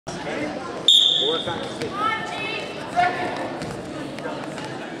Work on your feet.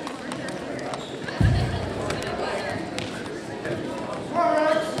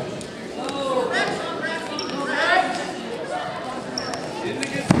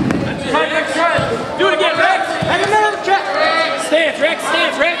 Do it again, Rex! Hang him down, Rex! Stance, Rex!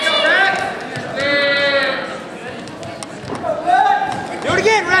 Stance, Rex! Do it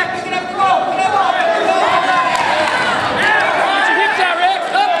again, Rex! Pick it up, go! Get your hips out, Rex!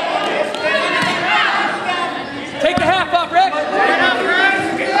 Up! Take the half off, Rex!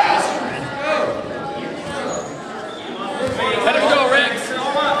 Let him go, Rex!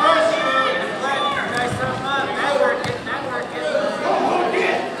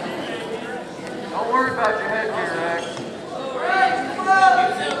 Don't worry about your head here, Rex.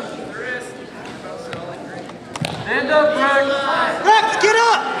 Stand up, Rex. Rex, get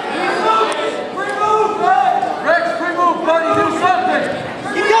up! Pre-move, Rex. Rex, pre-move, buddy. Do something.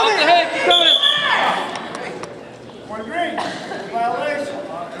 Keep Off coming! the head, keep coming! One green. Violation.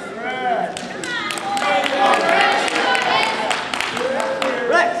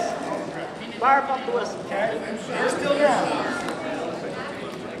 Rex, fire pump the whistle. Okay. You're still down.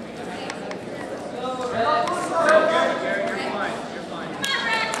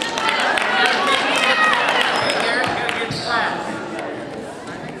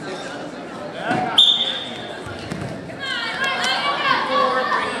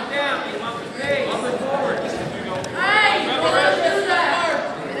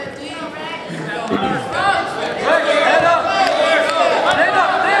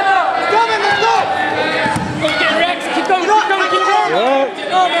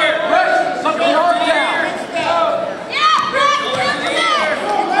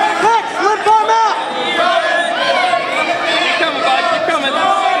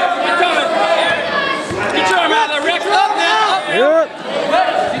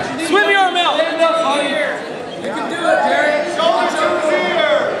 Swim your arm out! Stand up, buddy. You can do it, Jerry. Shoulder to his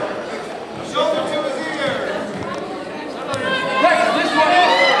ear. Shoulder to his ear. Rex, this way.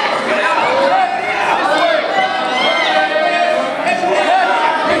 Get out. This way.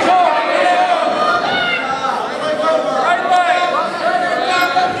 Reach over. Right leg.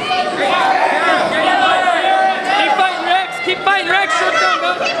 Keep fighting, Rex! Keep fighting, Rex! Short down,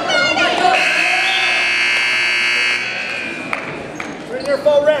 bud! You're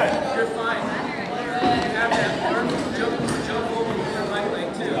full red. You're fine. You have that arm jump over with your right leg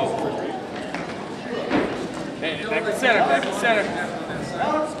too. Hey, back to center, back to center.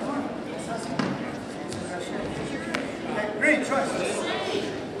 Okay, green, choice.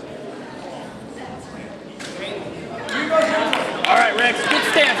 All right, Rex, good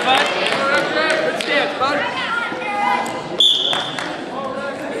stance, bud. Good stance, bud.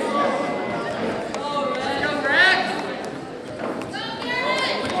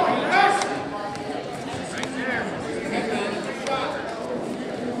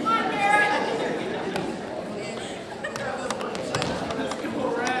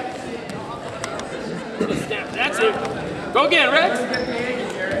 That's it. Go again, Rex.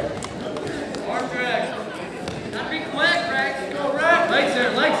 Arm drag. Not be quick, Rex. Go, Rex. Legs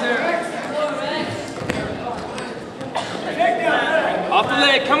there, legs there. Off the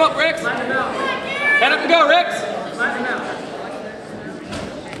leg. Come up, Rex. Head up and go, Rex.